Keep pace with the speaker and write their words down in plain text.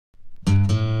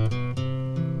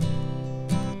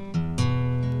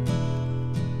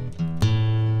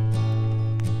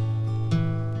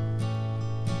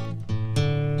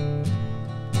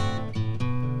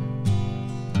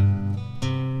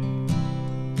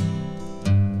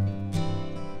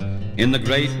In the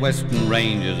great western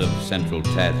ranges of central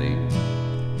Tassie,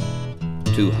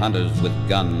 two hunters with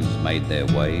guns made their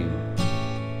way.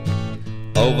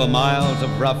 Over miles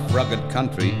of rough, rugged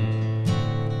country,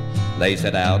 they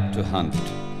set out to hunt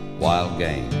wild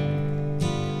game.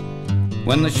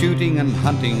 When the shooting and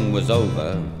hunting was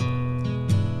over,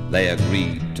 they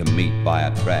agreed to meet by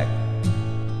a track.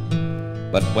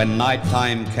 But when night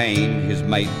time came, his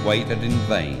mate waited in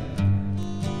vain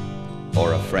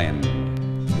for a friend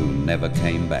who never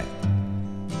came back.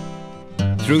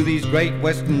 Through these great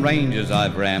western ranges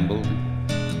I've rambled,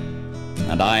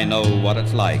 and I know what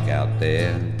it's like out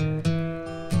there.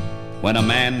 When a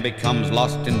man becomes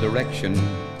lost in direction,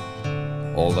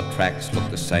 all the tracks look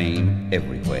the same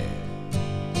everywhere.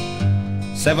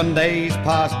 7 days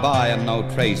passed by and no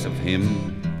trace of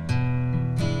him.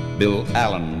 Bill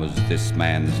Allen was this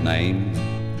man's name.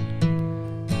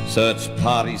 Search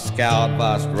parties scoured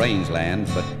vast rangeland,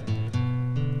 but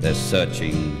their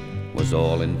searching was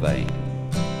all in vain.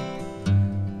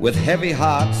 With heavy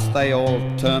hearts they all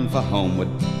turned for homeward.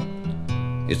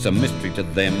 It's a mystery to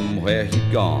them where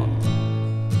he'd gone.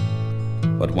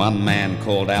 But one man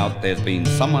called out, "There's been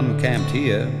someone camped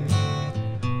here."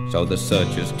 So the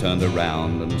searchers turned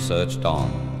around and searched on.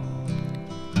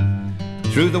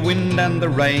 Through the wind and the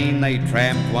rain they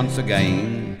tramped once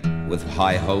again, with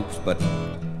high hopes, but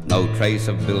no trace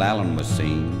of Bill Allen was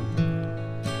seen,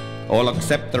 all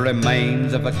except the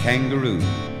remains of a kangaroo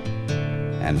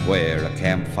and where a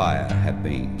campfire had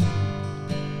been.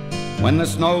 When the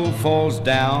snow falls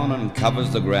down and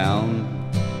covers the ground,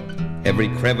 every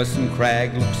crevice and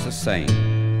crag looks the same.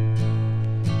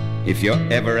 If you're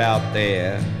ever out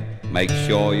there, make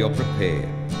sure you're prepared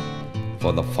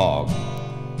for the fog,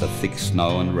 the thick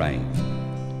snow and rain.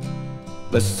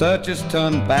 The searchers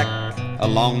turned back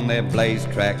along their blaze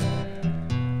track,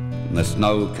 and the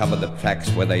snow covered the tracks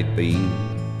where they'd been.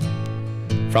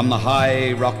 From the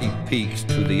high rocky peaks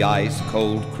to the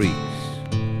ice-cold creeks,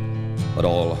 but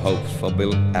all hopes for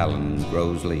Bill Allen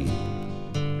grows lean.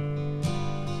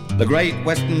 The great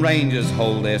western ranges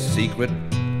hold their secret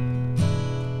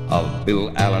of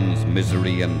Bill Allen's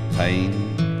misery and pain.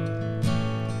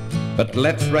 But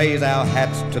let's raise our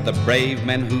hats to the brave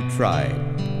men who tried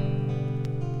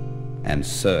and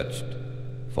searched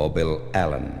for Bill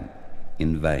Allen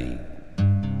in vain.